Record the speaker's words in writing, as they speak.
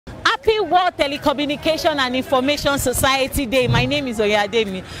Happy World Telecommunication and Information Society Day. My name is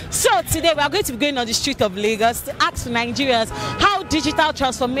Oyademi. So today we are going to be going on the street of Lagos to ask Nigerians how digital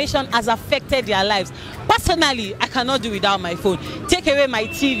transformation has affected their lives. Personally, I cannot do without my phone. Take away my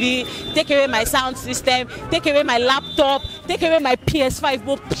TV, take away my sound system, take away my laptop, take away my PS5,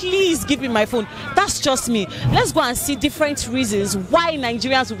 but please give me my phone. That's just me. Let's go and see different reasons why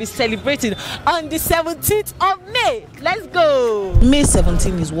Nigerians will be celebrating on the 17th of May. Let's go. May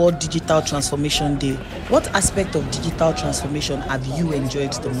 17 is World Digital Transformation Day. What aspect of digital transformation have you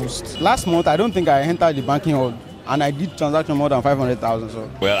enjoyed the most? Last month, I don't think I entered the banking hall and I did transaction more than 500,000. So.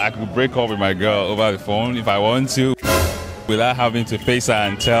 Well, I could break up with my girl over the phone if I want to, without having to face her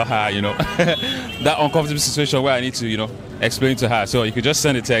and tell her, that uncomfortable situation where I need to, explain to her. So you could just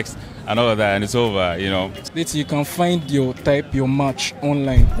send a text and all of that and it's over, Later you can find your type, your match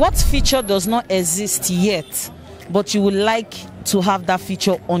online. What feature does not exist yet, but you would like to have that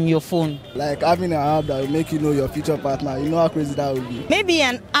feature on your phone? Like having an app that will make you know your future partner. You know how crazy that would be. Maybe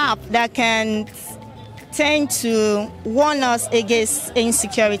an app that can tend to warn us against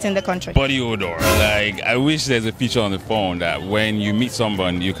insecurity in the country. Body odor. I wish there's a feature on the phone that when you meet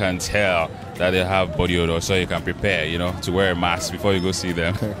someone, you can tell that they have body odor, so you can prepare, to wear a mask before you go see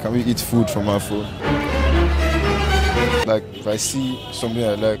them. Can we eat food from our phone? Like if I see something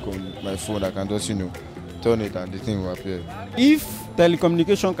I like on my phone, I can just, turn it and the thing will appear. If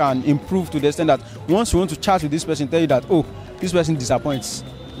telecommunication can improve to the extent that once you want to chat with this person, tell you that, oh, this person disappoints,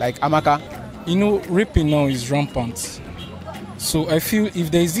 like Amaka. Raping now is rampant. So I feel if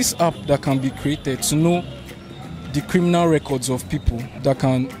there is this app that can be created to know the criminal records of people, that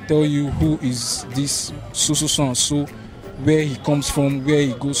can tell you who is this so and so, where he comes from, where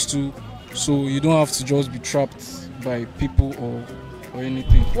he goes to, so you don't have to just be trapped by people or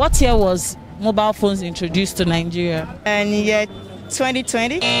anything. What year was mobile phones introduced to Nigeria? And year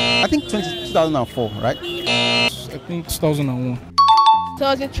 2020? I think 2004, right? I think 2001. So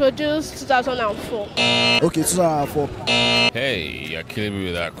it was introduced 2004. Okay, 2004. Hey, you're killing me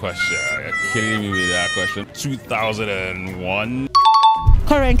with that question. 2001.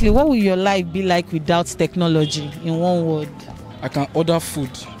 Currently, what will your life be like without technology, in one word? I can order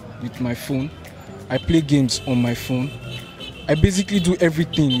food with my phone. I play games on my phone. I basically do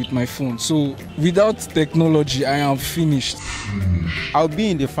everything with my phone. So without technology, I am finished. I'll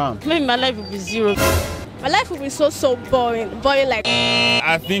be in the farm. Maybe my life will be zero. My life will be so boring like.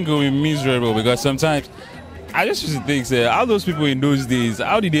 I think it will be miserable because sometimes I just used to think, how those people in those days,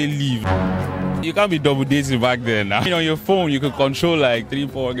 how did they live? You can't be double dating back then. On your phone, you could control like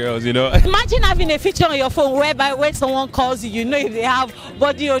 3-4 girls, Imagine having a feature on your phone whereby when someone calls you, if they have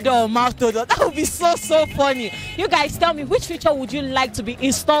body odor or mouth odor. That would be so funny. You guys tell me, which feature would you like to be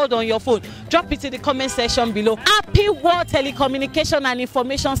installed on your phone? Drop it in the comment section below. Happy World Telecommunication and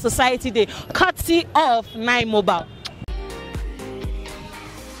Information Society Day, courtesy of 9 Mobile.